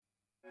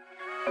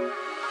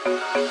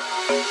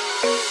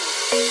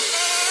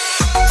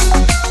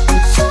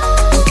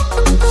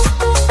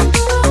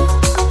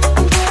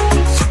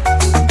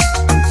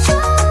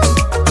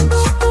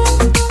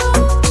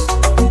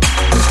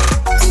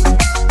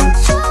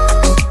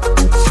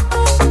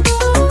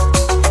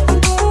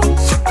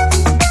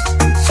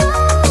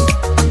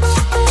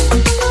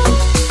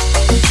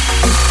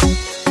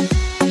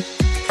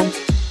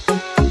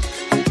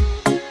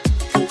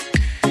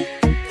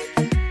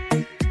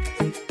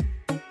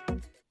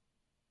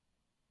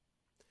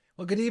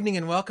Well, good evening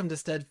and welcome to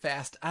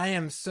Steadfast. I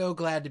am so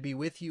glad to be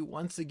with you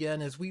once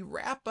again as we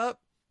wrap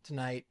up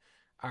tonight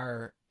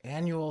our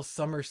annual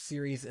summer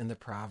series in the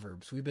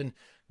Proverbs. We've been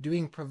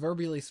doing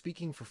Proverbially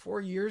Speaking for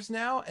 4 years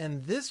now,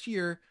 and this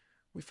year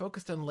we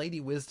focused on Lady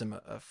Wisdom,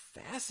 a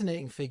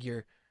fascinating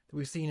figure that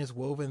we've seen is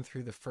woven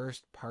through the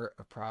first part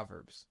of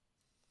Proverbs.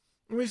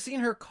 And we've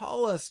seen her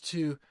call us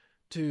to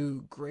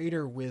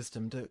greater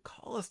wisdom, to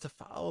call us to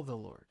follow the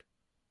Lord.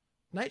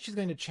 Tonight she's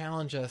going to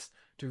challenge us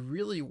to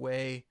really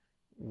weigh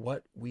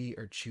what we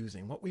are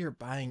choosing, what we are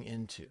buying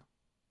into.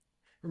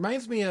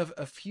 Reminds me of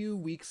a few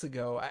weeks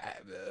ago,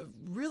 a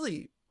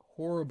really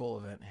horrible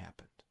event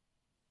happened.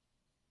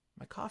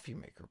 My coffee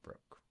maker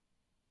broke.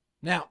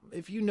 Now,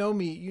 if you know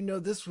me, you know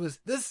this was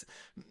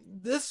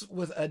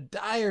a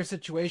dire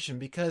situation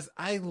because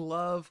I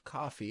love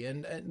coffee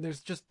and there's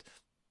just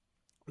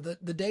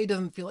the day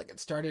doesn't feel like it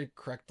started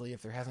correctly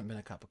if there hasn't been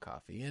a cup of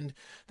coffee. And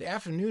the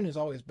afternoon is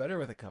always better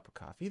with a cup of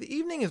coffee. The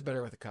evening is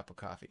better with a cup of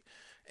coffee.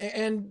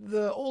 And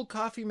the old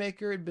coffee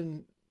maker had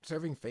been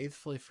serving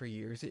faithfully for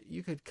years.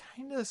 You could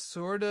kind of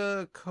sort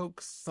of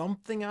coax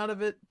something out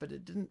of it, but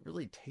it didn't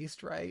really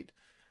taste right.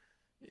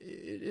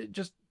 It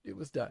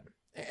was done.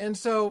 And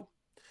so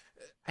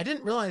I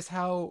didn't realize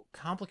how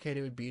complicated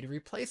it would be to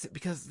replace it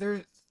because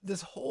there's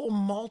this whole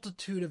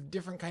multitude of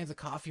different kinds of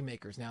coffee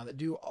makers now that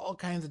do all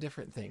kinds of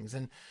different things.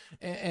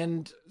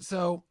 And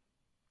so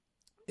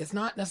it's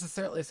not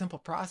necessarily a simple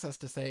process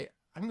to say,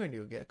 I'm going to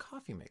go get a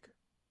coffee maker.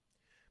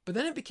 But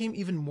then it became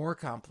even more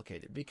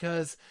complicated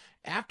because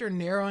after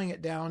narrowing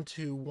it down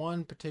to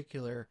one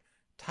particular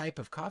type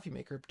of coffee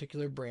maker,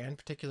 particular brand,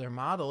 particular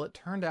model, it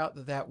turned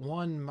out that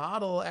one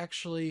model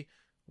actually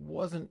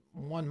wasn't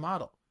one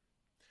model.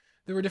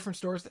 There were different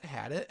stores that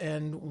had it,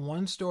 and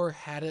one store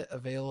had it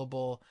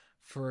available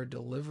for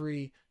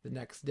delivery the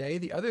next day.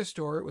 The other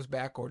store, it was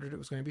back ordered. It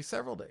was going to be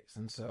several days.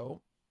 And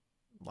so,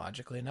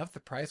 logically enough, the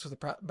price was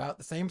about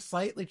the same,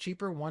 slightly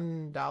cheaper,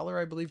 $1,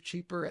 I believe,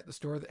 cheaper at the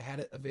store that had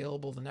it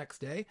available the next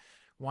day.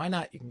 Why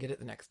not? You can get it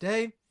the next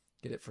day,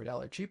 get it for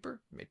 $1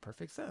 cheaper. Made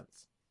perfect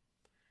sense.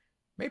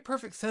 Made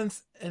perfect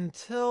sense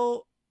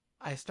until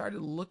I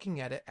started looking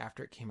at it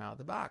after it came out of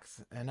the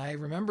box. And I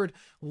remembered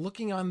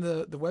looking on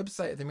the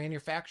website of the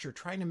manufacturer,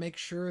 trying to make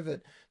sure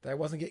that I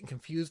wasn't getting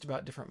confused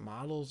about different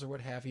models or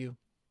what have you.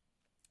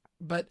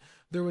 But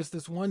there was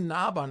this one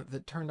knob on it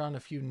that turned on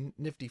a few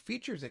nifty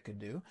features it could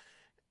do,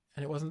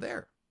 and it wasn't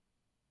there.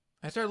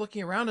 I started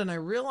looking around and I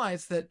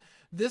realized that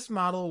this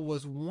model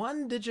was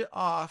 1 digit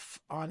off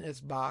on its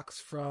box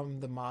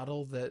from the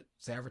model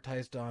that's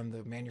advertised on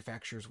the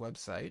manufacturer's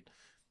website,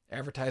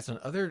 advertised on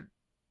other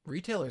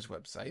retailers'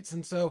 websites.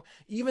 And so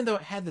even though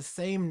it had the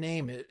same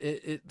name,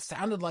 it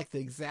sounded like the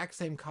exact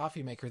same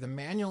coffee maker. The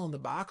manual in the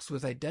box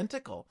was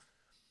identical.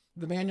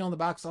 The manual in the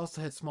box also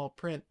had small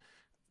print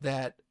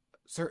that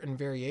certain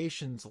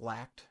variations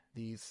lacked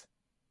these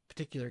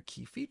particular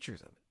key features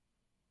of it.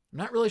 I'm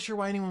not really sure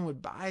why anyone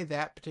would buy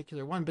that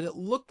particular one, but it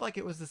looked like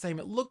it was the same.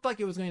 It looked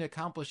like it was going to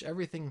accomplish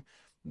everything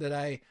that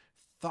I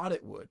thought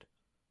it would,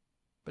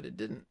 but it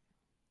didn't.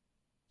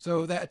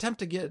 So that attempt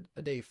to get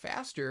a day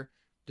faster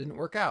didn't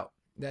work out.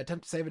 That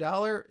attempt to save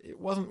 $1, it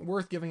wasn't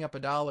worth giving up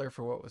 $1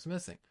 for what was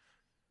missing.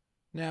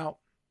 Now,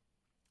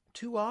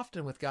 too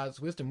often with God's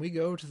wisdom, we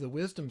go to the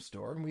wisdom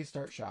store and we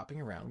start shopping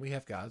around. We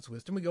have God's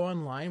wisdom. We go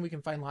online. We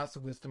can find lots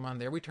of wisdom on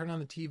there. We turn on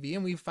the TV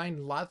and we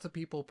find lots of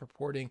people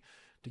purporting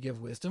to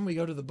give wisdom. We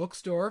go to the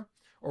bookstore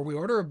or we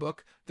order a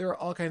book. There are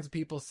all kinds of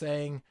people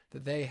saying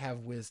that they have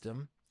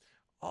wisdom.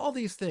 All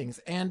these things.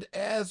 And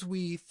as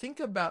we think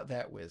about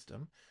that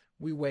wisdom,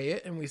 we weigh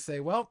it and we say,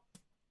 well,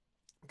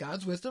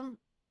 God's wisdom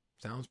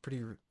sounds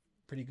pretty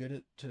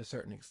good to a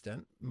certain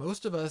extent.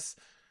 Most of us,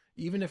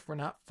 even if we're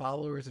not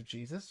followers of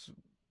Jesus,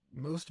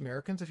 most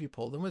Americans, if you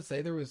polled them, would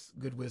say there was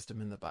good wisdom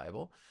in the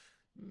Bible.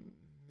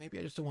 Maybe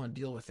I just don't want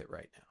to deal with it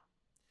right now.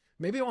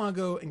 Maybe I want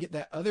to go and get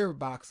that other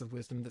box of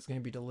wisdom that's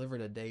going to be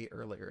delivered a day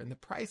earlier, and the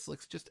price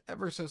looks just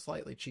ever so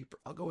slightly cheaper.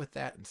 I'll go with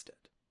that instead.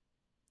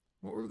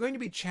 What we're going to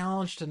be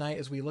challenged tonight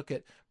as we look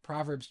at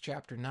Proverbs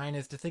chapter 9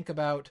 is to think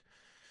about,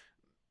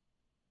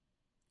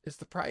 is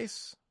the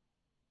price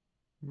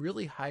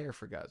really higher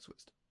for God's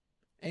wisdom?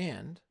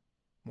 And,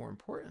 more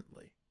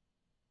importantly,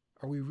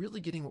 are we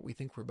really getting what we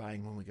think we're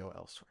buying when we go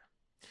elsewhere?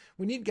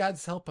 We need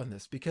God's help on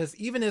this because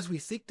even as we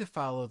seek to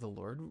follow the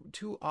Lord,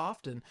 too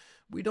often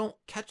we don't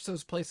catch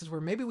those places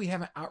where maybe we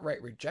haven't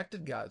outright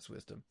rejected God's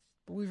wisdom,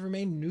 but we've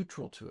remained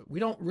neutral to it.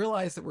 We don't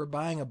realize that we're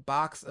buying a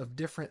box of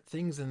different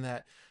things in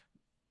that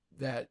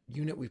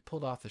unit we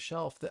pulled off the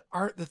shelf that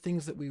aren't the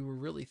things that we were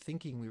really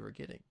thinking we were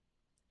getting.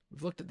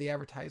 We've looked at the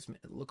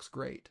advertisement. It looks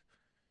great.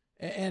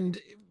 And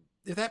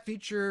if that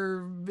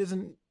feature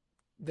isn't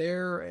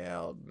there,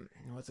 well,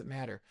 what's it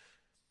matter?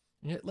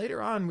 And yet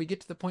later on, we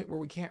get to the point where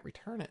we can't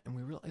return it, and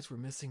we realize we're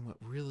missing what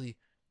really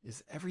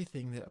is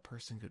everything that a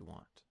person could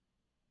want.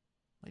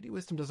 Lady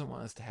Wisdom doesn't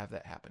want us to have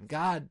that happen.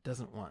 God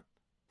doesn't want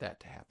that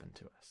to happen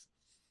to us.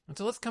 And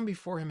so let's come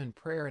before him in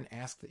prayer and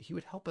ask that he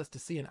would help us to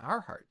see in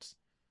our hearts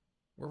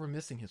where we're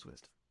missing his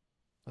wisdom.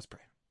 Let's pray.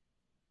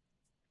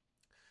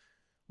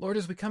 Lord,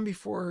 as we come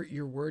before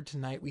your word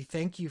tonight, we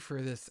thank you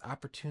for this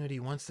opportunity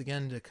once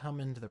again to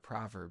come into the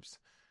Proverbs,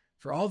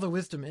 for all the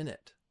wisdom in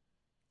it.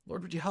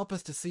 Lord, would you help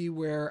us to see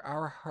where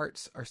our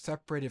hearts are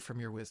separated from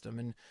your wisdom?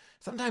 And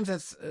sometimes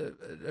that's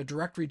a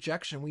direct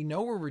rejection. We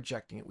know we're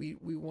rejecting it. We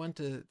want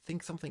to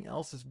think something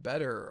else is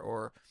better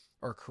or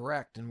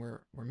correct, and we're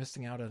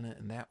missing out on it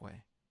in that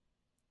way.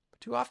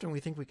 But too often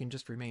we think we can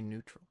just remain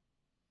neutral.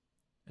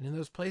 And in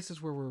those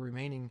places where we're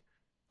remaining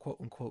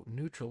quote-unquote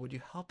neutral, would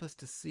you help us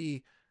to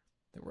see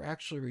that we're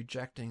actually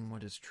rejecting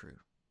what is true?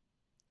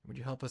 Would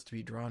you help us to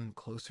be drawn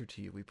closer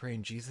to you? We pray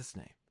in Jesus'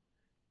 name.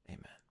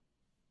 Amen.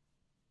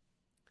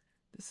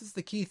 This is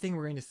the key thing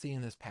we're going to see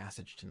in this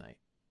passage tonight.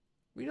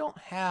 We don't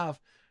have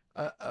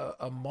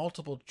a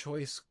multiple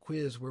choice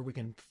quiz where we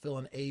can fill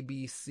in A,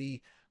 B,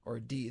 C, or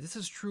D. This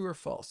is true or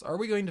false. Are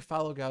we going to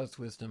follow God's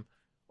wisdom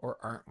or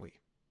aren't we?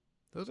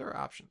 Those are our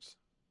options.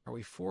 Are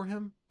we for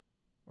him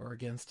or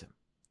against him?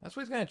 That's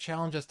what he's going to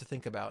challenge us to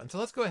think about. And so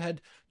let's go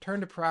ahead,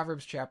 turn to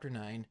Proverbs chapter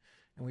 9,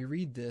 and we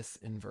read this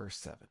in verse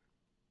 7.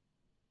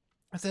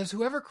 It says,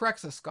 "Whoever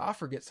corrects a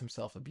scoffer gets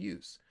himself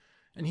abuse,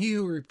 and he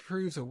who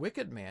reproves a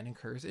wicked man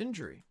incurs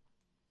injury.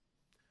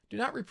 Do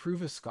not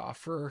reprove a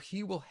scoffer, or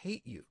he will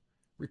hate you.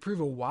 Reprove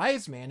a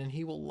wise man, and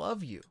he will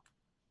love you.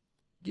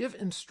 Give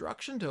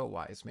instruction to a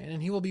wise man,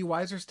 and he will be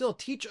wiser still.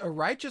 Teach a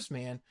righteous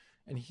man,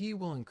 and he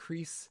will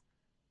increase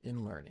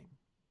in learning."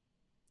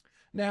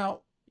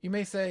 Now, you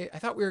may say, I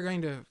thought we were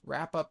going to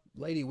wrap up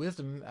Lady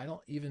Wisdom. I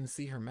don't even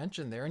see her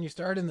mentioned there. And you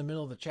start in the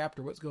middle of the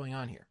chapter. What's going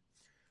on here?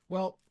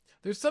 Well,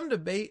 there's some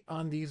debate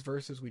on these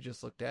verses we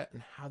just looked at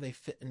and how they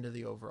fit into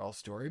the overall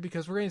story,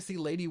 because we're going to see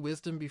Lady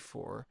Wisdom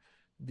before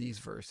these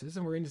verses,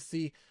 and we're going to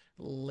see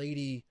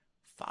Lady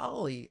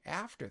Folly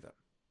after them.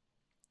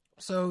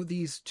 So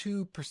these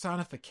two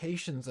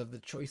personifications of the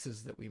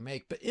choices that we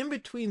make. But in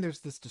between,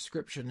 there's this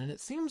description, and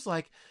it seems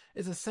like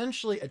it's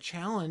essentially a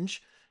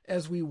challenge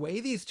as we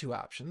weigh these two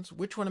options.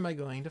 Which one am I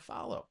going to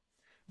follow?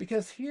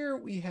 Because here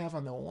we have,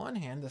 on the one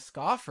hand, the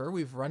scoffer.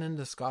 We've run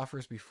into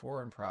scoffers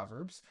before in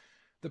Proverbs.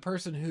 The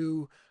person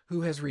who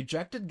has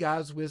rejected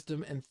God's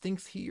wisdom and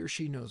thinks he or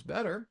she knows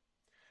better.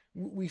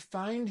 We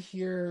find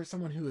here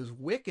someone who is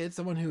wicked,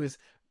 someone who is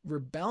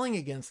rebelling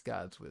against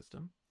God's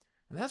wisdom.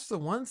 And that's the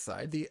one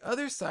side. The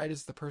other side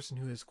is the person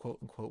who is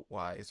quote-unquote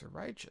wise or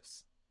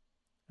righteous.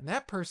 And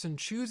that person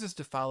chooses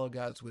to follow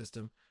God's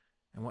wisdom.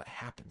 And what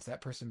happens? That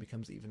person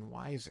becomes even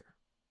wiser.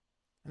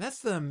 And that's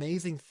the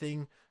amazing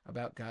thing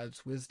about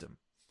God's wisdom.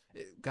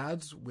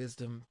 God's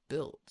wisdom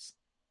builds.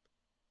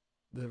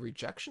 The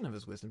rejection of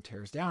his wisdom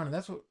tears down. And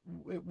that's what,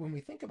 when we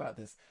think about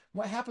this,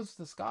 what happens to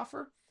the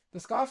scoffer? The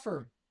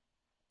scoffer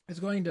is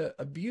going to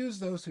abuse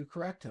those who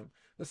correct him.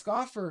 The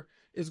scoffer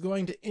is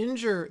going to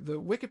injure, the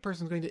wicked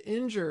person is going to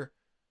injure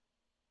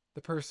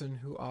the person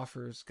who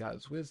offers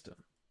God's wisdom.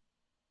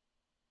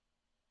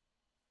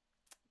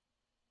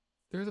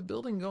 There's a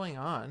building going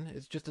on.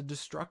 It's just a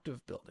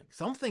destructive building.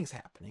 Something's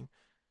happening.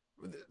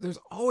 There's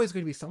always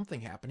going to be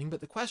something happening,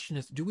 but the question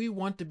is, do we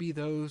want to be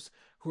those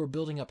who are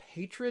building up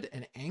hatred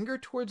and anger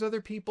towards other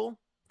people?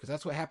 Because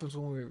that's what happens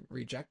when we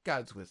reject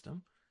God's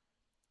wisdom.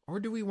 Or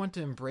do we want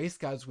to embrace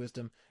God's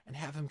wisdom and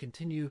have him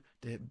continue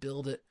to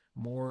build it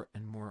more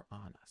and more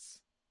on us?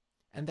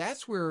 And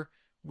that's where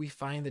we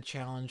find the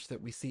challenge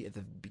that we see at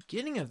the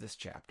beginning of this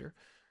chapter,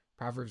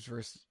 Proverbs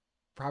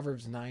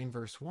 9,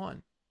 verse 1.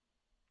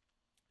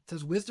 It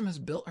says, "Wisdom has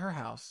built her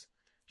house.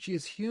 She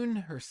has hewn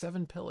her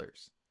 7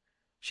 pillars.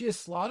 She has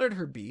slaughtered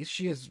her beasts.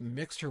 She has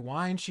mixed her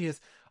wine. She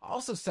has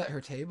also set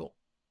her table.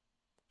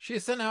 She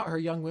has sent out her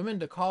young women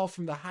to call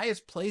from the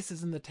highest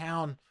places in the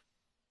town.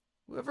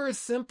 Whoever is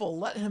simple,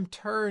 let him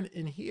turn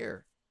and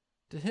hear.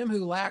 To him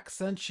who lacks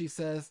sense, she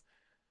says,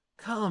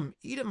 come,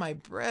 eat of my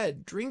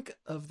bread, drink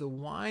of the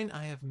wine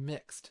I have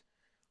mixed.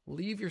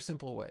 Leave your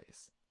simple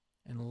ways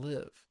and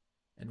live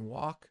and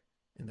walk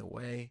in the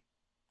way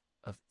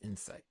of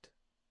insight."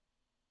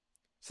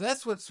 So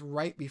that's what's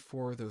right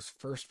before those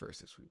first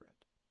verses we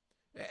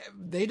read.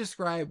 They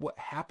describe what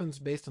happens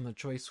based on the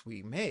choice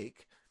we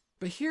make.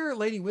 But here,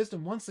 Lady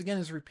Wisdom once again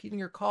is repeating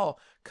her call,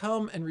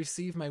 come and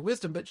receive my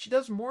wisdom. But she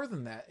does more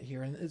than that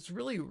here, and it's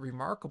really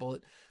remarkable.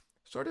 It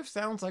sort of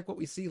sounds like what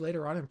we see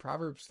later on in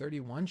Proverbs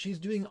 31. She's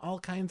doing all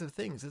kinds of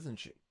things, isn't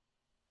she?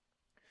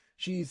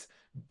 She's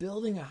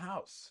building a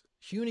house,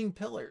 hewing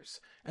pillars,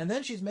 and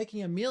then she's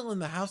making a meal in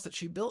the house that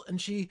she built, and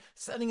she's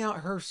sending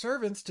out her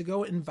servants to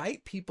go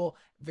invite people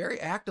very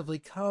actively,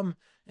 come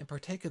and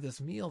partake of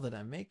this meal that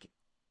I'm making.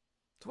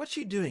 So what's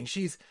she doing?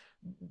 She's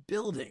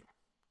building.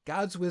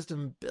 God's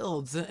wisdom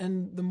builds.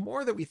 And the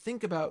more that we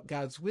think about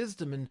God's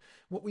wisdom and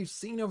what we've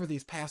seen over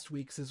these past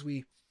weeks as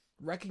we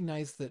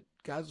recognize that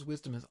God's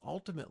wisdom is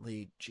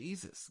ultimately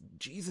Jesus.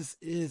 Jesus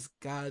is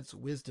God's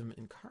wisdom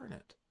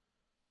incarnate.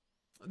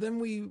 Then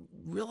we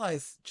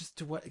realize just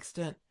to what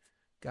extent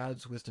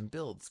God's wisdom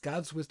builds.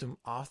 God's wisdom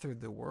authored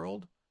the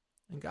world,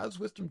 and God's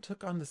wisdom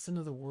took on the sin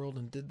of the world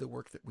and did the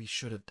work that we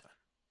should have done.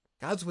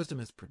 God's wisdom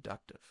is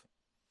productive.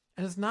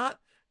 And it's not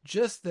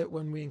just that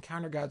when we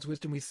encounter God's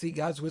wisdom, we see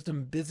God's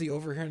wisdom busy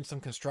over here in some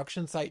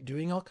construction site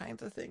doing all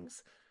kinds of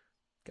things.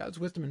 God's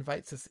wisdom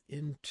invites us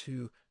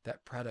into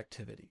that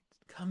productivity.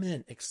 Come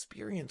in,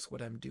 experience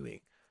what I'm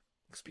doing.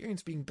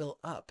 Experience being built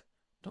up.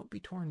 Don't be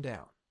torn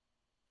down.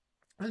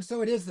 And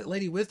so it is that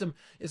Lady Wisdom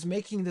is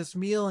making this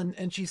meal,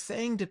 and she's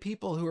saying to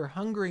people who are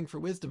hungering for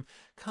wisdom,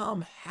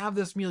 come, have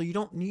this meal. You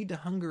don't need to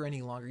hunger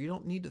any longer. You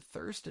don't need to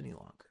thirst any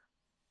longer.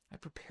 I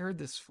prepared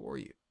this for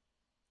you.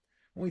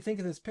 When we think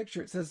of this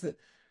picture, it says that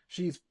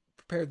she's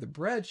prepared the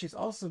bread. She's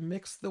also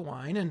mixed the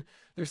wine, and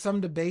there's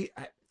some debate.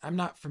 I'm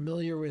not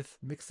familiar with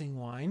mixing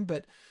wine,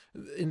 but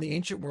in the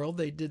ancient world,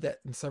 they did that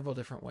in several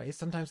different ways.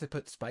 Sometimes they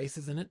put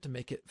spices in it to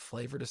make it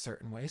flavored a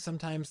certain way.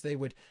 Sometimes they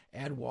would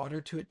add water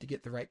to it to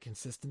get the right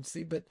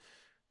consistency. But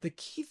the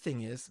key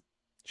thing is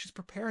she's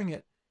preparing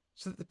it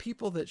so that the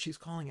people that she's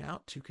calling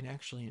out to can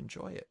actually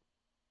enjoy it.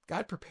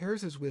 God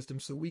prepares his wisdom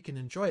so we can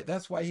enjoy it.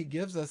 That's why he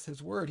gives us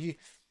his word.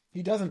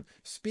 He doesn't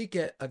speak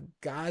at a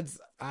God's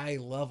eye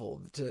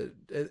level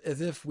as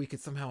if we could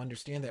somehow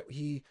understand that.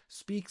 He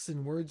speaks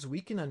in words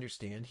we can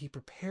understand. He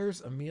prepares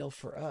a meal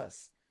for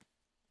us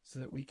so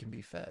that we can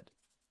be fed.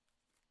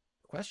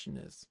 The question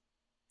is,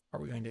 are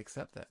we going to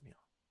accept that meal?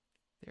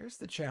 There's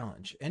the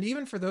challenge. And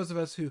even for those of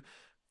us who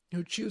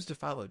choose to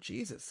follow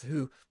Jesus,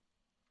 who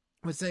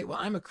would say, well,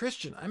 I'm a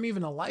Christian. I'm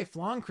even a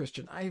lifelong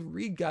Christian. I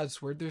read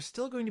God's word. There's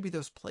still going to be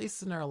those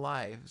places in our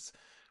lives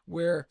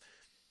where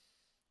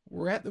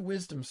we're at the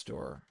wisdom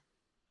store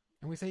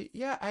and we say,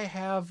 yeah, I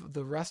have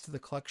the rest of the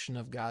collection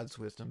of God's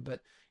wisdom,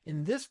 but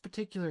in this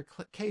particular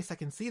case, I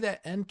can see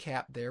that end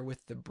cap there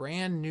with the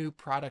brand new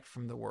product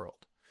from the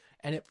world,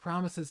 and it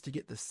promises to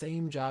get the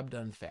same job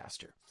done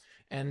faster.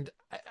 And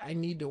I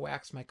need to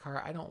wax my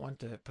car. I don't want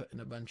to put in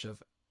a bunch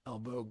of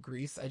elbow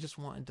grease. I just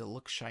want it to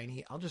look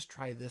shiny. I'll just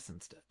try this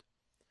instead.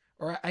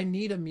 Or I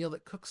need a meal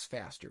that cooks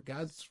faster.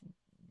 God's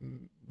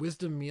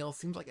wisdom meal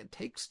seems like it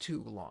takes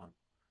too long.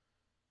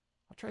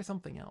 I'll try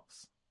something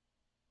else.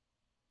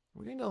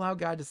 We're going to allow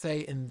God to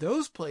say, in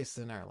those places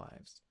in our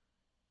lives,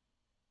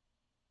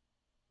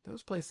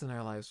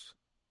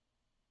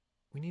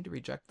 we need to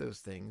reject those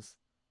things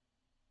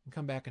and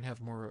come back and have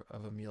more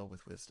of a meal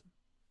with wisdom.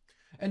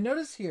 And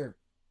notice here,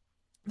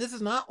 this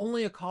is not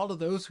only a call to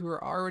those who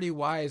are already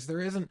wise.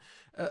 There isn't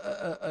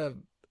a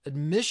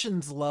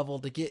admissions level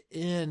to get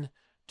in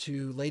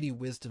to Lady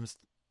Wisdom's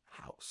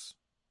house.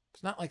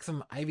 It's not like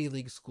some Ivy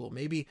League school.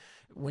 Maybe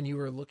when you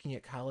were looking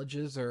at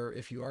colleges, or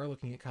if you are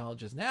looking at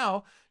colleges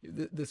now,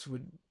 this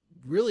would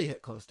really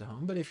hit close to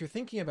home. But if you're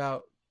thinking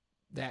about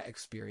that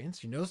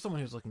experience, you know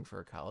someone who's looking for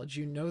a college,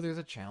 you know there's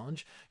a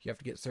challenge. You have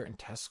to get certain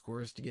test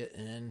scores to get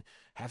in,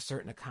 have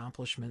certain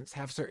accomplishments,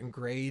 have certain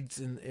grades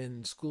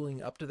in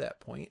schooling up to that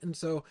point. And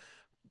so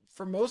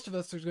for most of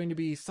us, there's going to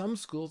be some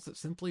schools that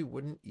simply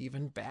wouldn't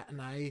even bat an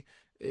eye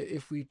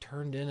if we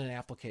turned in an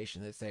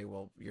application that say,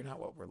 well, you're not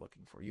what we're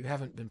looking for. You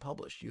haven't been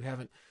published. You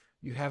haven't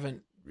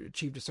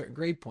achieved a certain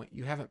grade point.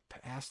 You haven't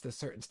passed this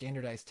certain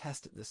standardized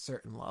test at this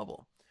certain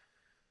level.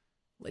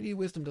 Lady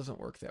Wisdom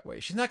doesn't work that way.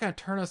 She's not going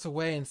to turn us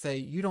away and say,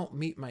 you don't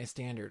meet my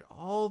standard.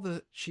 All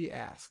that she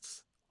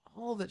asks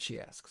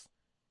is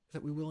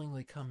that we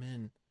willingly come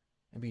in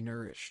and be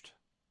nourished.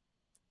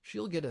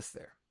 She'll get us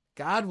there.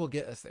 God will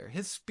get us there.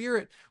 His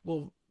Spirit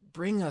will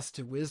bring us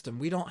to wisdom.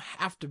 We don't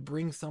have to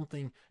bring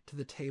something to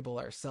the table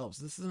ourselves.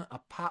 This isn't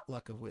a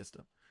potluck of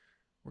wisdom.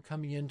 We're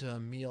coming into a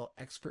meal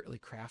expertly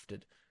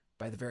crafted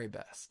by the very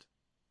best.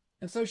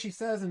 And so she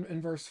says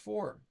in verse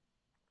 4,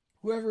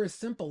 whoever is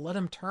simple, let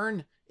him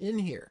turn in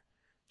here.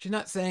 She's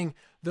not saying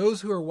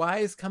those who are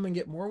wise come and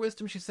get more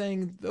wisdom. She's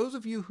saying those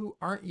of you who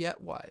aren't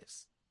yet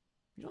wise,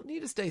 you don't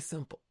need to stay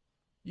simple.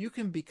 You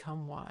can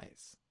become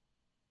wise.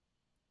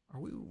 Are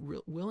we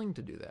willing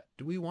to do that?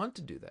 Do we want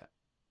to do that?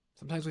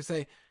 Sometimes we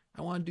say,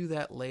 I want to do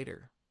that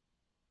later.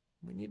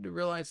 We need to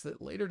realize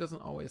that later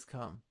doesn't always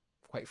come.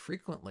 Quite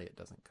frequently, it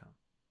doesn't come.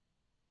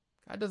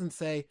 God doesn't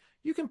say,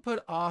 you can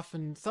put off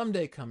and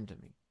someday come to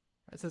me.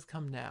 God says,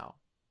 come now.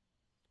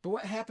 But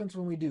what happens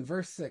when we do?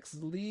 Verse 6,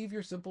 leave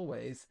your simple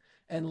ways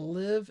and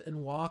live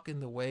and walk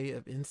in the way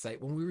of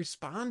insight. When we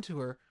respond to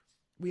her,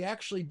 we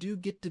actually do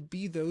get to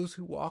be those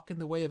who walk in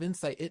the way of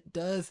insight. It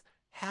does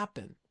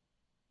happen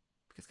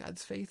because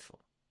God's faithful.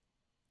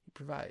 He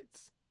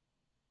provides.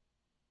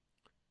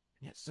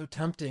 And yet it's so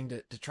tempting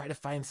to try to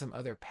find some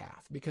other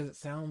path because it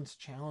sounds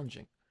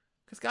challenging.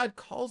 Because God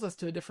calls us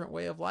to a different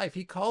way of life.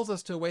 He calls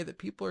us to a way that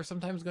people are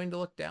sometimes going to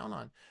look down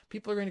on.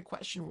 People are going to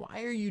question,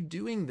 why are you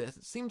doing this?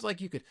 It seems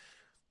like you could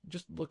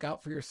just look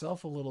out for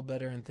yourself a little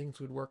better and things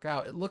would work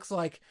out. It looks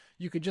like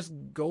you could just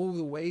go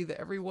the way that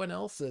everyone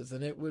else is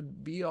and it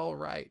would be all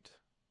right.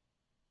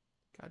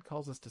 God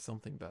calls us to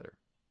something better.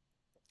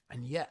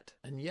 And yet,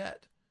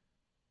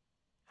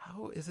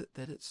 how is it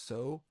that it's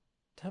so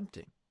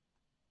tempting?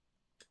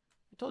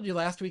 I told you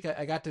last week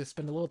I got to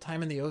spend a little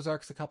time in the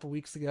Ozarks a couple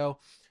weeks ago.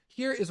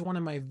 Here is one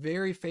of my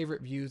very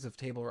favorite views of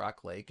Table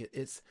Rock Lake.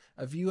 It's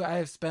a view I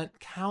have spent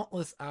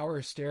countless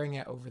hours staring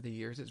at over the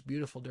years. It's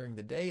beautiful during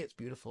the day. It's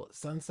beautiful at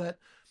sunset.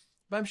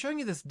 But I'm showing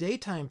you this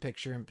daytime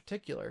picture in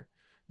particular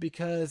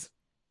because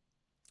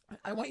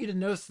I want you to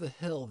notice the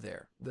hill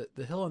there,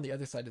 the hill on the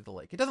other side of the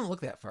lake. It doesn't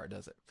look that far,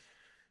 does it?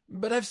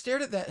 But I've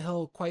stared at that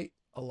hill quite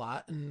a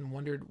lot and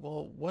wondered,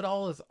 well, what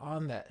all is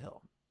on that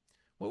hill?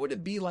 What would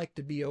it be like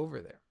to be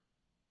over there?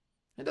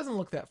 It doesn't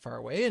look that far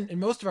away. In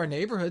most of our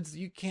neighborhoods,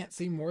 you can't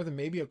see more than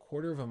maybe a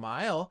quarter of a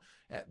mile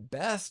at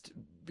best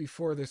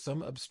before there's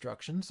some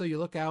obstruction. So you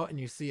look out and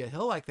you see a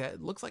hill like that.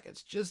 It looks like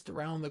it's just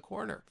around the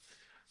corner.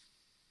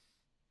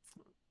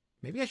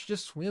 Maybe I should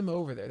just swim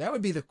over there. That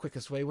would be the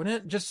quickest way, wouldn't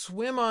it? Just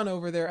swim on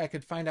over there. I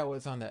could find out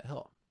what's on that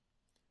hill.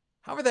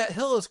 However, that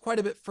hill is quite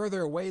a bit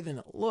further away than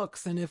it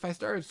looks. And if I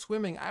started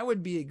swimming, I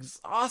would be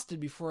exhausted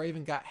before I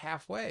even got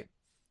halfway.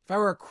 If I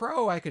were a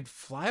crow, I could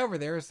fly over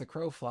there as the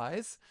crow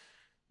flies.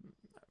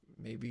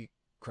 Maybe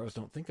crows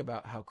don't think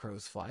about how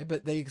crows fly,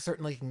 but they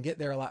certainly can get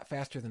there a lot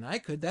faster than I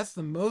could. That's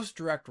the most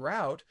direct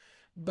route,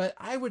 but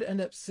I would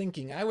end up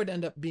sinking. I would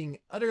end up being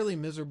utterly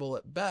miserable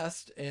at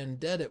best and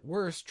dead at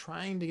worst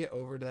trying to get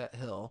over to that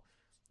hill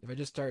if I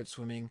just started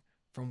swimming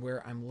from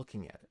where I'm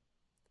looking at it.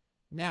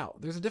 Now,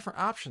 there's a different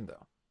option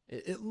though.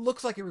 It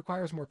looks like it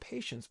requires more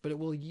patience, but it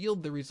will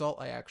yield the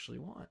result I actually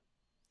want.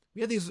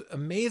 We have these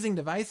amazing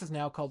devices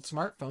now called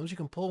smartphones. You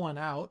can pull one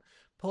out,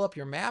 pull up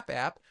your map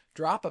app,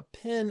 drop a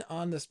pin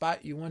on the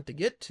spot you want to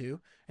get to,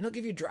 and it'll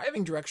give you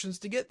driving directions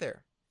to get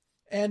there.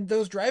 And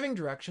those driving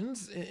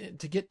directions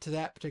to get to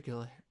that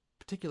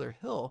particular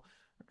hill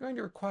are going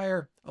to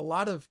require a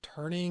lot of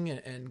turning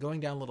and going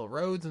down little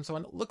roads and so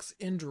on. It looks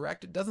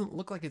indirect. It doesn't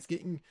look like it's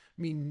getting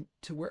me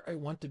to where I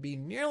want to be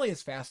nearly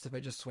as fast if I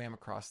just swam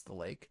across the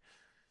lake.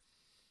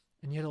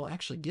 And yet it'll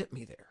actually get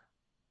me there.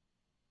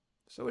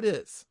 So it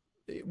is.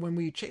 When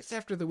we chase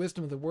after the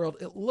wisdom of the world,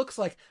 it looks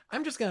like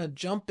I'm just going to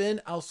jump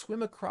in, I'll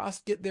swim across,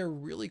 get there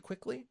really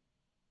quickly,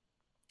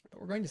 but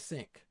we're going to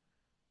sink.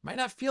 Might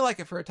not feel like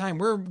it for a time.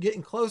 We're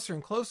getting closer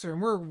and closer,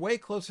 and we're way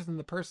closer than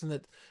the person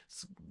that's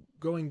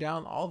going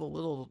down all the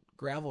little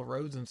gravel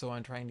roads and so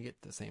on trying to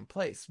get to the same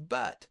place.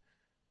 But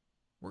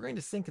we're going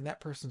to sink, and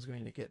that person's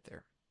going to get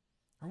there.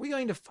 Are we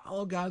going to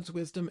follow God's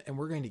wisdom and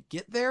we're going to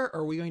get there,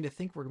 or are we going to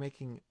think we're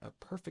making a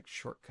perfect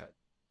shortcut?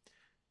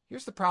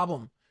 Here's the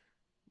problem.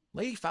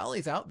 Lady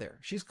Folly's out there.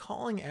 She's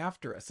calling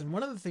after us. And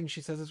one of the things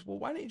she says is, well,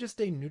 why don't you just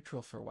stay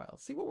neutral for a while?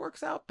 See what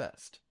works out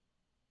best.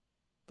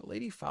 But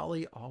Lady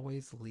Folly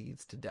always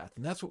leads to death.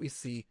 And that's what we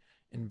see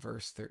in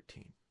verse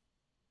 13.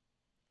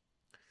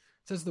 It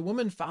says, the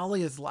woman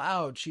Folly is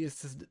loud. She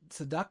is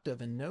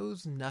seductive and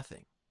knows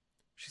nothing.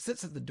 She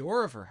sits at the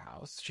door of her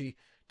house. She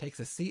takes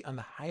a seat on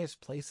the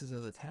highest places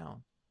of the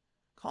town,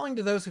 calling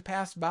to those who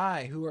pass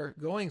by, who are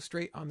going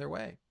straight on their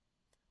way.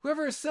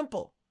 Whoever is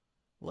simple,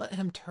 let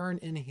him turn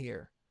in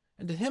here.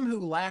 And to him who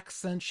lacks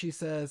sense, she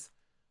says,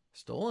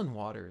 stolen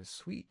water is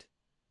sweet,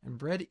 and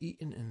bread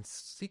eaten in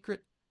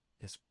secret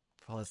is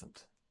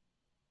pleasant.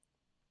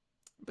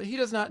 But he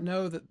does not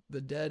know that the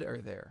dead are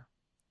there,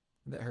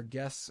 and that her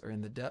guests are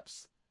in the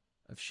depths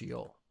of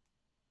Sheol.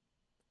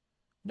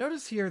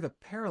 Notice here the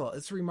parallel.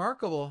 It's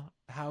remarkable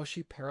how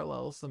she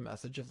parallels the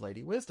message of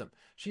Lady Wisdom.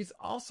 She's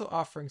also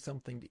offering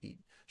something to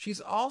eat.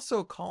 She's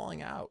also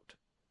calling out.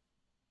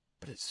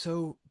 But it's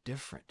so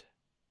different,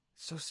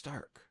 so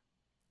stark.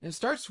 And it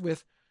starts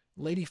with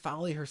Lady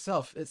Folly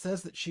herself. It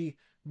says that she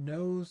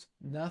knows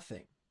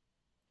nothing.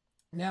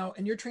 Now,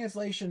 in your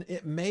translation,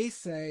 it may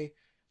say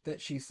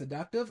that she's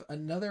seductive.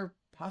 Another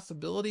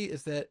possibility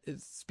is that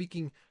it's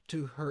speaking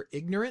to her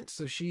ignorance.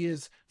 So she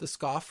is the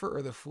scoffer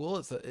or the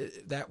fool.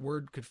 That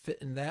word could fit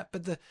in that.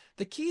 But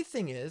the key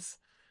thing is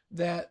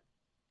that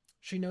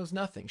she knows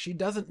nothing. She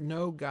doesn't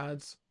know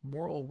God's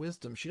moral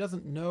wisdom. She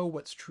doesn't know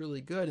what's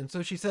truly good. And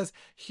so she says,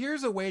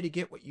 here's a way to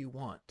get what you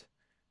want.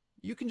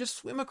 You can just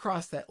swim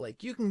across that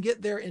lake. You can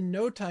get there in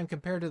no time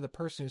compared to the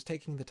person who's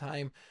taking the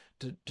time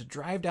to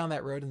drive down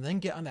that road and then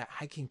get on that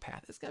hiking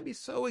path. It's going to be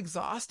so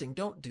exhausting.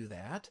 Don't do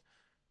that.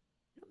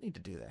 You don't need to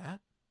do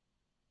that.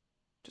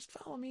 Just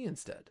follow me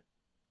instead.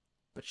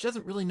 But she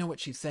doesn't really know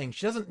what she's saying.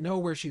 She doesn't know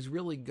where she's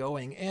really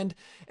going. And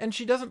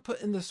she doesn't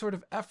put in the sort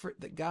of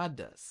effort that God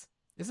does.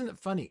 Isn't it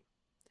funny?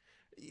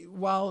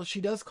 While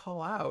she does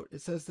call out,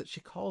 it says that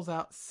she calls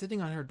out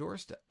sitting on her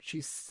doorstep.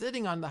 She's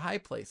sitting on the high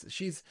places.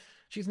 She's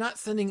not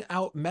sending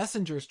out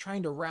messengers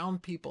trying to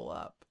round people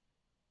up.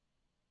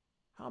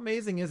 How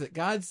amazing is it?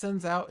 God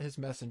sends out his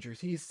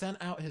messengers. He's sent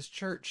out his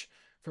church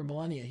for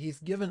millennia. He's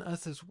given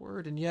us his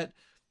word. And yet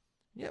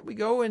we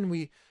go and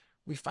we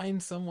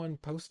find someone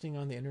posting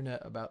on the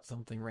internet about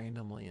something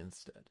randomly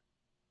instead.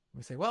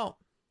 We say, well,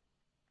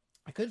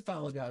 I could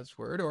follow God's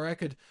word, or I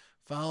could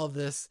follow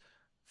this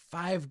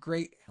 5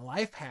 great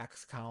life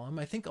hacks column.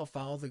 I think I'll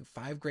follow the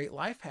 5 great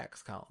life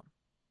hacks column.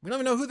 We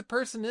don't even know who the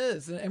person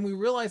is. And we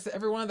realize that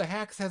every one of the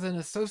hacks has an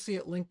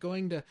associate link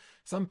going to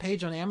some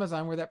page on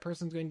Amazon where that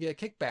person's going to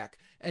get a kickback.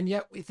 And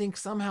yet we think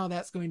somehow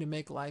that's going to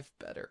make life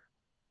better.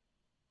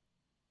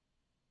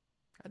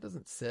 That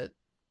doesn't sit.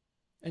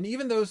 And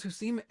even those who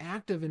seem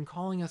active in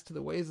calling us to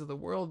the ways of the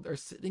world are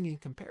sitting in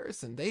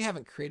comparison. They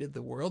haven't created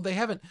the world. They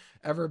haven't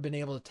ever been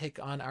able to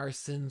take on our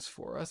sins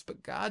for us,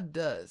 but God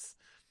does.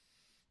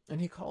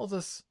 And he calls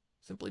us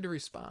simply to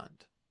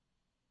respond.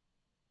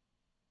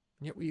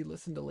 And yet we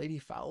listen to Lady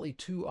Folly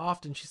too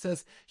often. She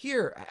says,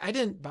 here, I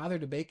didn't bother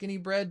to bake any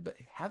bread, but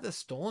have the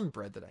stolen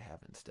bread that I have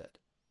instead.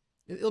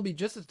 It'll be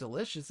just as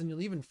delicious, and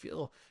you'll even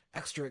feel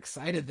extra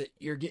excited that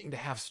you're getting to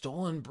have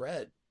stolen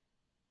bread.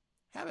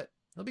 Have it.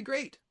 It'll be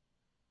great.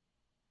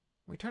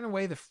 We turn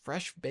away the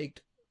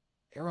fresh-baked,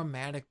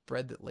 aromatic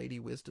bread that Lady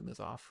Wisdom is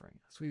offering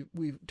us.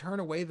 We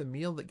turn away the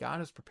meal that God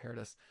has prepared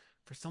us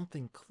for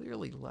something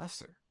clearly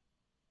lesser.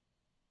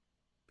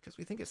 Because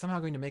we think it's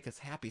somehow going to make us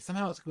happy.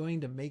 Somehow it's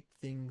going to make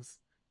things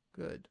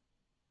good.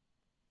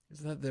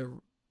 Isn't that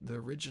the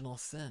original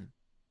sin?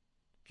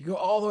 If you go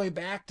all the way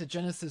back to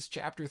Genesis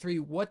chapter 3,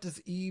 what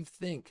does Eve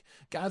think?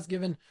 God's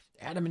given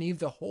Adam and Eve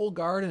the whole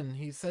garden.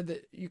 He said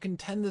that you can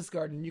tend this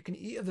garden, you can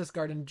eat of this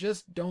garden,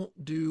 just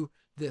don't do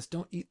this.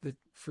 Don't eat the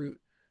fruit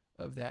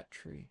of that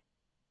tree.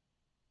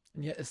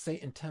 And yet as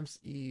Satan tempts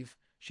Eve,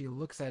 she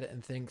looks at it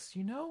and thinks,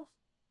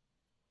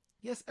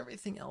 yes,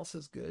 everything else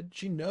is good.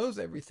 She knows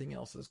everything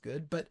else is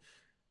good, but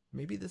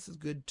maybe this is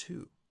good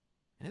too.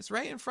 And it's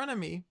right in front of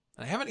me,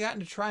 and I haven't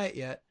gotten to try it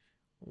yet.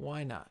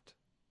 Why not?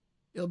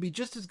 It'll be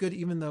just as good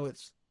even though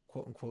it's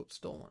quote-unquote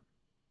stolen.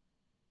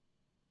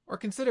 Or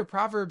consider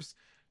Proverbs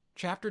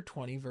chapter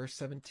 20, verse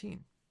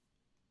 17.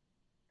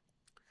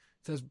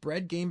 It says,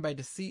 bread gained by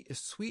deceit is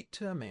sweet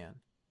to a man,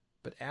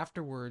 but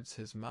afterwards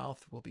his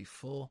mouth will be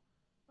full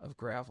of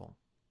gravel.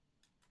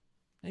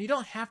 Now, you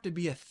don't have to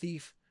be a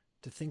thief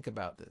to think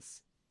about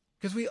this,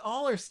 because we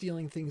all are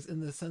stealing things in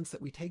the sense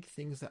that we take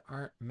things that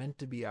aren't meant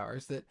to be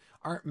ours, that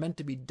aren't meant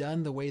to be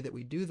done the way that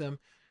we do them,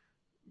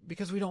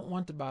 because we don't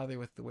want to bother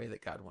with the way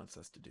that God wants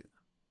us to do them.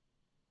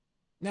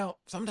 Now,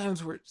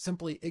 sometimes we're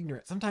simply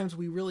ignorant. Sometimes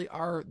we really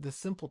are the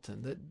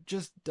simpleton that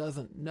just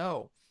doesn't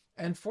know.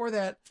 And for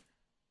that,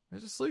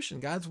 there's a solution.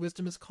 God's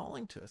wisdom is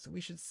calling to us, and we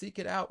should seek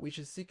it out. We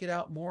should seek it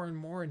out more and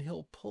more, and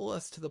he'll pull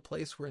us to the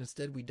place where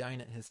instead we dine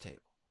at his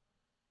table.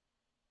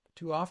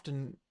 Too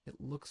often,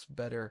 it looks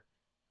better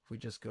if we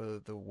just go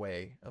the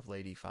way of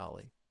Lady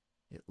Folly.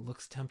 It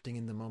looks tempting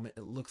in the moment.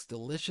 It looks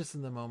delicious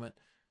in the moment.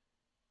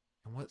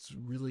 And what's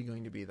really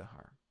going to be the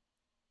harm?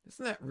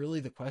 Isn't that really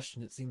the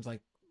question it seems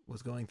like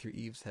was going through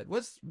Eve's head?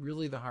 What's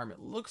really the harm? It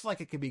looks like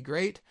it could be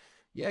great.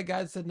 Yeah,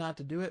 God said not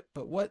to do it,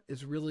 but what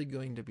is really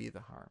going to be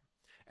the harm?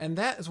 And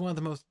that is one of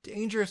the most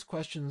dangerous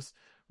questions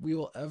we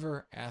will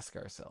ever ask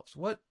ourselves.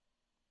 What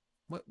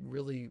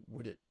really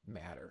would it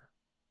matter?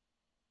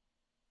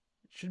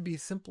 It should be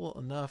simple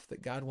enough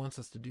that God wants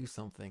us to do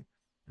something,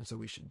 and so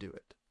we should do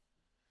it.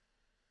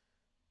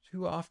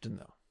 Too often,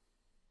 though.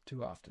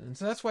 Too often. And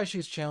so that's why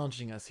she's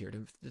challenging us here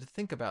to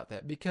think about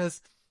that,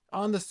 because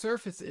on the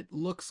surface, it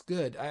looks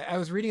good. I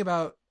was reading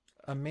about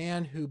a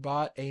man who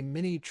bought a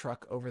mini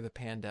truck over the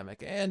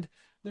pandemic, and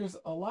there's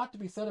a lot to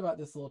be said about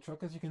this little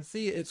truck. As you can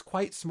see, it's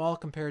quite small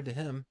compared to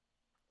him.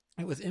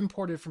 It was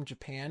imported from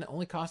Japan. It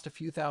only cost a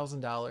few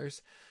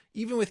 $1,000s.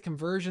 Even with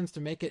conversions to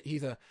make it,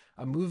 he's a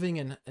moving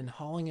and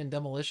hauling and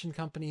demolition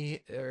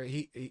company, or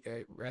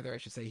I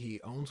should say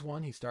he owns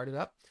one. He started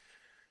up.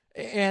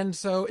 And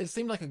so it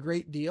seemed like a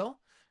great deal.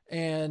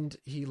 And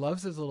he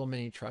loves his little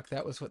mini truck.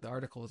 That was what the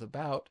article was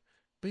about.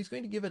 But he's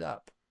going to give it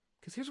up.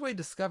 Because here's what he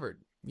discovered.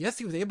 Yes,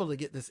 he was able to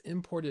get this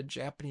imported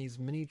Japanese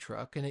mini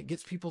truck, and it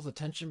gets people's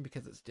attention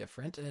because it's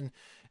different, and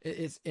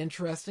it's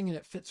interesting, and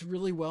it fits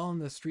really well in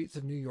the streets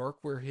of New York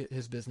where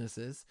his business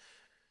is.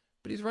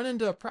 But he's run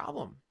into a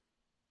problem.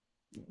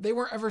 They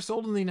weren't ever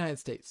sold in the United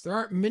States. There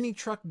aren't mini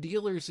truck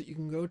dealers that you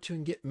can go to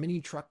and get mini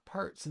truck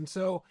parts. And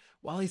so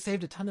while he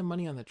saved a ton of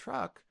money on the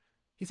truck,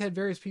 he's had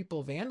various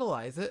people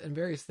vandalize it and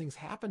various things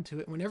happen to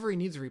it. Whenever he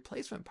needs a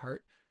replacement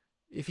part,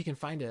 if he can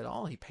find it at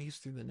all, he pays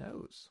through the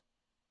nose.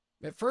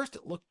 At first,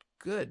 it looked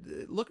good.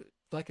 It looked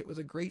like it was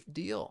a great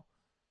deal.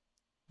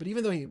 But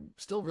even though he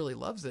still really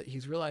loves it,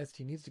 he's realized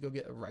he needs to go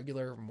get a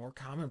regular, more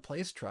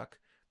commonplace truck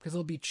because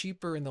it'll be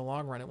cheaper in the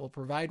long run. It will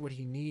provide what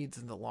he needs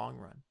in the long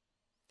run.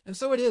 And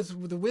so it is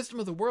with the wisdom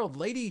of the world.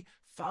 Lady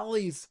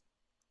Folly's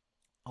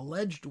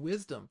alleged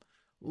wisdom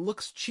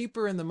looks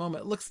cheaper in the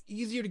moment. It looks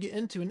easier to get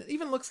into, and it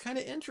even looks kind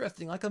of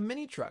interesting, like a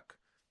mini truck.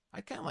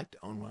 I'd kind of like to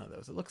own one of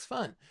those. It looks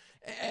fun.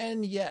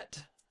 And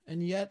yet,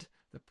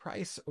 the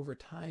price over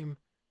time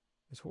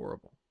is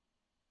horrible.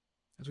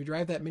 As we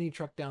drive that mini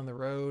truck down the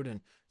road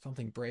and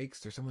something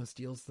breaks or someone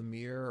steals the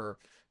mirror, or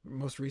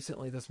most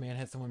recently this man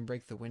had someone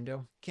break the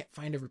window, can't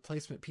find a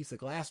replacement piece of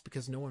glass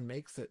because no one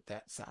makes it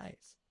that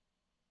size.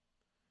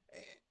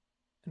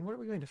 And what are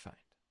we going to find?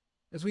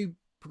 As we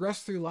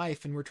progress through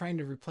life and we're trying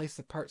to replace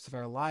the parts of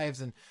our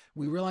lives and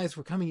we realize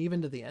we're coming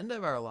even to the end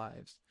of our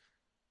lives,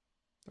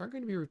 there aren't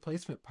going to be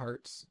replacement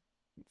parts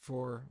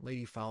for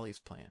Lady Folly's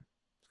plan.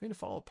 It's going to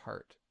fall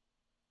apart.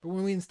 But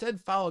when we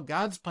instead follow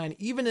God's plan,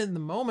 even in the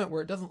moment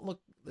where it doesn't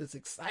look as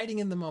exciting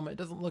in the moment,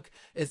 it doesn't look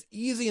as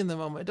easy in the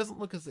moment, it doesn't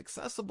look as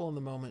accessible in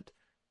the moment,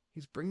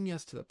 he's bringing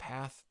us to the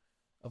path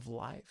of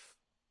life.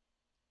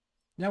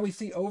 Now we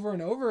see over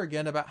and over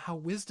again about how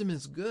wisdom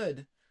is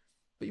good.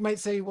 But you might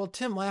say, well,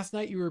 Tim, last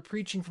night you were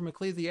preaching from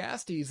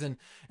Ecclesiastes, and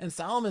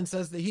Solomon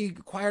says that he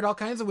acquired all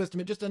kinds of wisdom.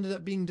 It just ended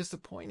up being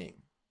disappointing.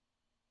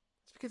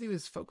 It's because he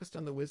was focused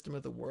on the wisdom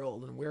of the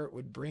world and where it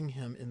would bring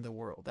him in the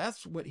world.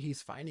 That's what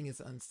he's finding is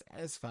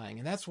unsatisfying.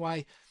 And that's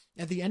why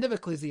at the end of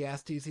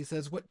Ecclesiastes, he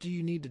says, what do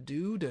you need to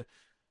do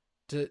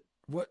to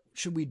what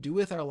should we do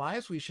with our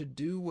lives? We should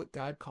do what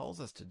God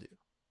calls us to do,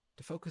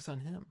 to focus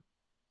on him.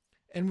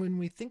 And when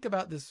we think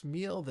about this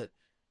meal that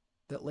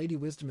Lady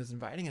Wisdom is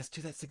inviting us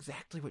to, that's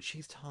exactly what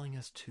she's telling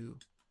us too.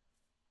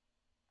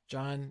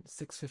 John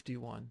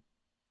 6:51.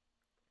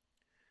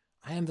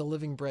 I am the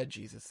living bread,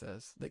 Jesus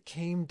says, that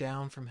came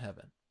down from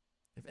heaven.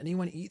 If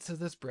anyone eats of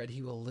this bread,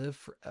 he will live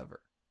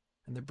forever.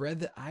 And the bread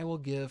that I will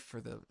give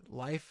for the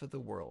life of the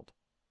world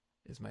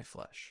is my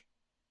flesh.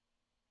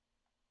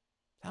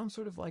 Sounds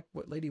sort of like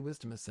what Lady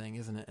Wisdom is saying,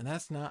 isn't it? And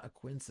that's not a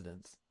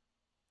coincidence.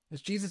 As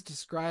Jesus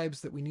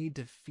describes that we need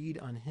to feed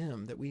on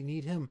him, that we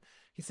need him,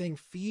 he's saying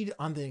feed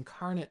on the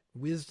incarnate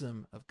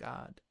wisdom of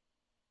God.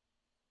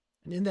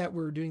 And in that,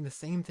 we're doing the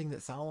same thing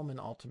that Solomon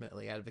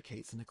ultimately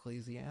advocates in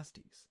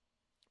Ecclesiastes.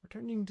 We're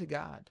turning to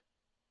God.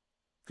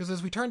 Because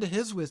as we turn to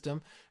his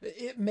wisdom,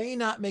 it may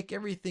not make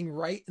everything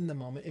right in the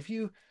moment. If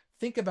you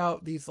think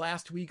about these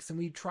last weeks and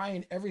we try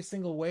in every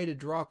single way to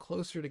draw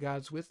closer to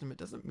God's wisdom, it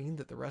doesn't mean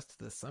that the rest of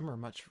the summer,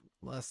 much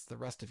less the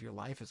rest of your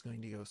life, is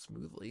going to go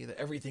smoothly, that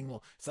everything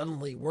will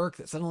suddenly work,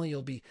 that suddenly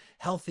you'll be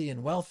healthy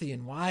and wealthy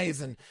and wise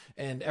and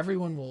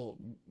everyone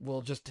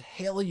will just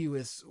hail you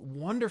as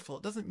wonderful.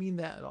 It doesn't mean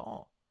that at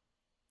all.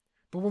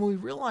 But when we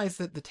realize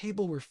that the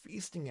table we're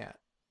feasting at,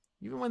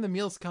 even when the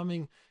meal's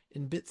coming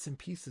in bits and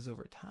pieces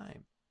over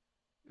time,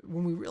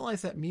 when we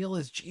realize that meal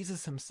is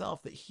Jesus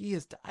himself, that he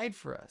has died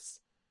for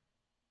us,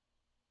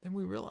 then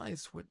we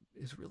realize what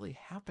is really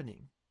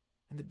happening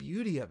and the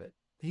beauty of it.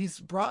 He's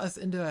brought us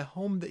into a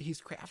home that he's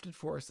crafted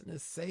for us and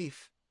is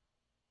safe.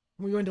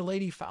 When we go into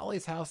Lady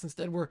Folly's house,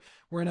 instead we're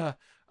in a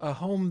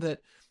home that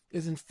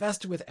is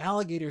infested with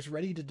alligators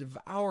ready to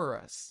devour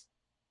us.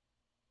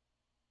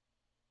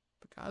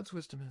 But God's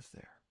wisdom is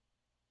there.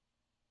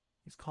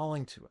 He's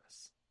calling to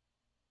us.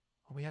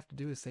 All we have to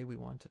do is say we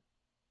want it.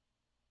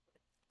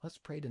 Let's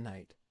pray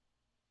tonight.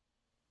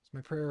 It's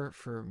my prayer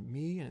for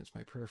me, and it's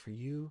my prayer for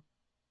you,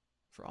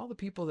 for all the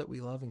people that we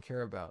love and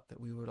care about,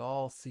 that we would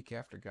all seek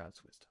after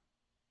God's wisdom.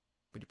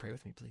 Would you pray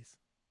with me, please?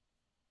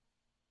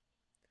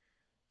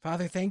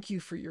 Father, thank you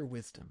for your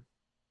wisdom.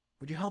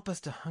 Would you help us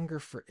to hunger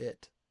for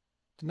it,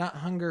 to not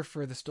hunger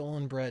for the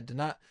stolen bread, to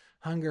not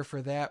hunger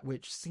for that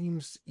which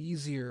seems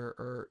easier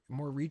or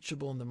more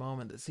reachable in the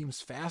moment, that seems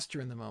faster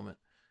in the moment.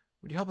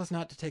 Would you help us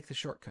not to take the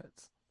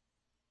shortcuts,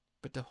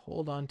 but to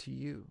hold on to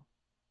you,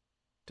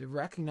 to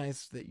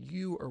recognize that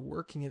you are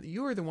working and that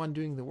you are the one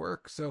doing the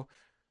work. So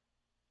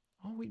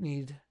all we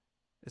need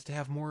is to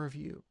have more of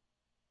you.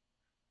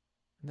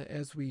 And that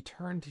as we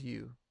turn to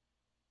you,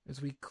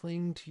 as we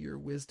cling to your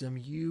wisdom,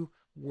 you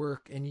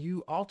work and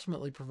you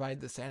ultimately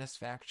provide the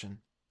satisfaction.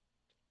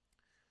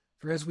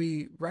 For as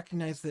we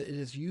recognize that it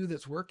is you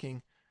that's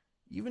working,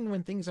 even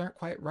when things aren't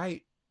quite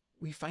right,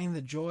 we find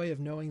the joy of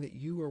knowing that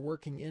you are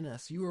working in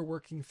us. You are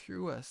working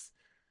through us.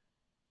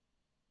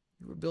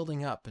 You are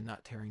building up and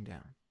not tearing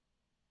down.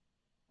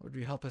 Lord, would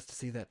you help us to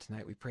see that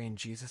tonight? We pray in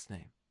Jesus'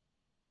 name.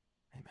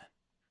 Amen.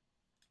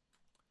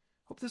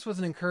 Hope this was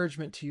an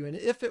encouragement to you. And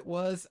if it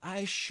was,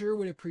 I sure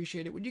would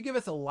appreciate it. Would you give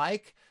us a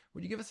like?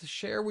 Would you give us a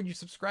share? Would you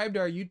subscribe to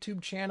our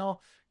YouTube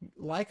channel?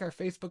 Like our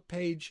Facebook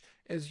page?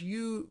 As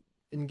you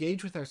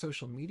engage with our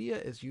social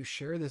media, as you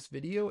share this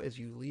video, as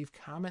you leave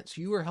comments,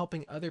 you are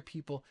helping other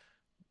people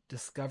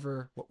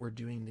discover what we're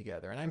doing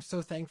together. And I'm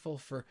so thankful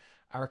for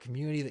our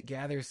community that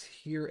gathers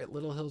here at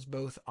Little Hills,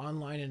 both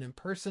online and in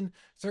person.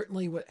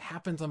 Certainly what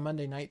happens on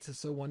Monday nights is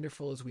so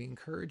wonderful as we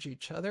encourage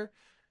each other.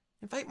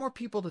 Invite more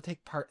people to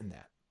take part in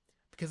that.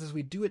 Because as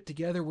we do it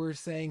together, we're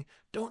saying,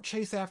 don't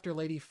chase after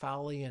Lady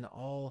Folly and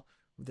all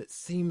that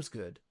seems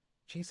good.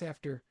 Chase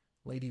after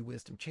Lady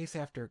Wisdom. Chase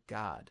after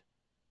God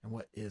and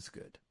what is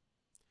good.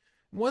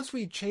 Once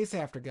we chase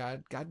after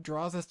God, God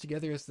draws us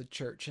together as the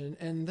church.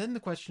 And then the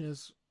question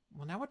is,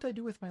 well, now what do I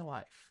do with my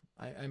life?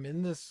 I'm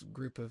in this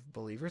group of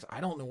believers.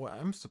 I don't know what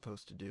I'm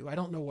supposed to do. I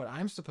don't know what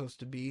I'm supposed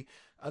to be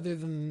other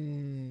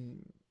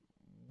than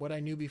what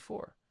I knew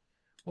before.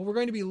 Well, we're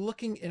going to be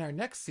looking in our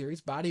next series,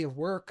 Body of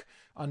Work,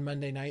 on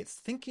Monday nights,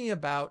 thinking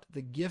about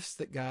the gifts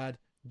that God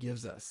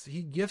gives us.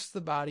 He gifts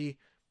the body,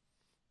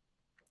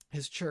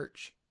 his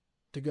church,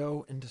 to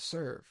go and to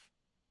serve.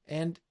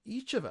 And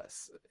each of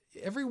us,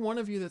 every one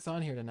of you that's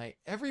on here tonight,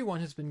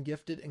 everyone has been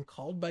gifted and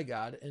called by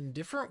God in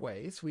different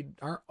ways. We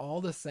aren't all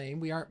the same.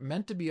 We aren't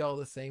meant to be all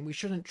the same. We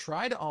shouldn't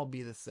try to all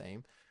be the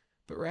same.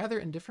 But rather,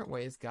 in different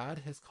ways, God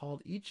has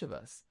called each of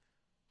us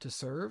to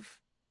serve,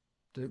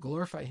 to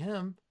glorify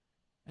him,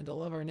 and to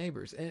love our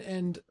neighbors.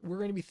 And we're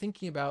going to be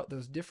thinking about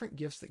those different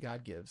gifts that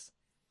God gives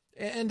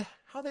and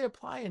how they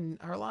apply in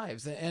our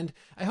lives. And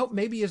I hope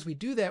maybe as we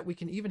do that, we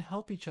can even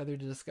help each other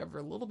to discover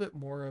a little bit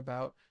more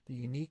about the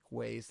unique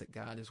ways that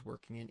God is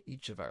working in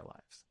each of our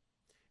lives.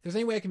 If there's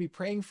any way I can be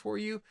praying for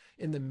you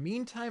in the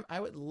meantime,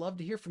 I would love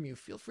to hear from you.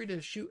 Feel free to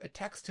shoot a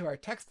text to our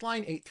text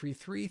line,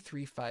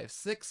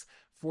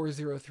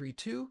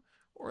 833-356-4032,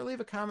 or leave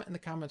a comment in the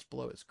comments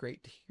below. It's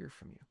great to hear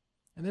from you.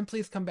 And then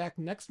please come back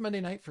next Monday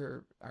night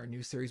for our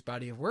new series,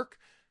 Body of Work.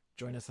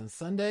 Join us on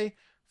Sunday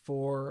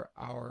for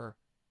our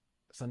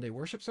Sunday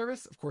worship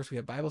service. Of course, we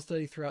have Bible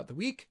study throughout the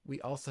week.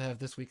 We also have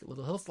This Week at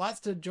Little Hills. Lots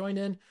to join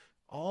in.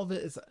 All of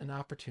it is an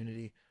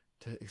opportunity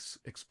to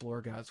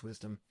explore God's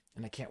wisdom,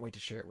 and I can't wait to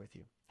share it with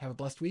you. Have a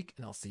blessed week,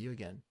 and I'll see you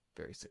again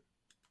very soon.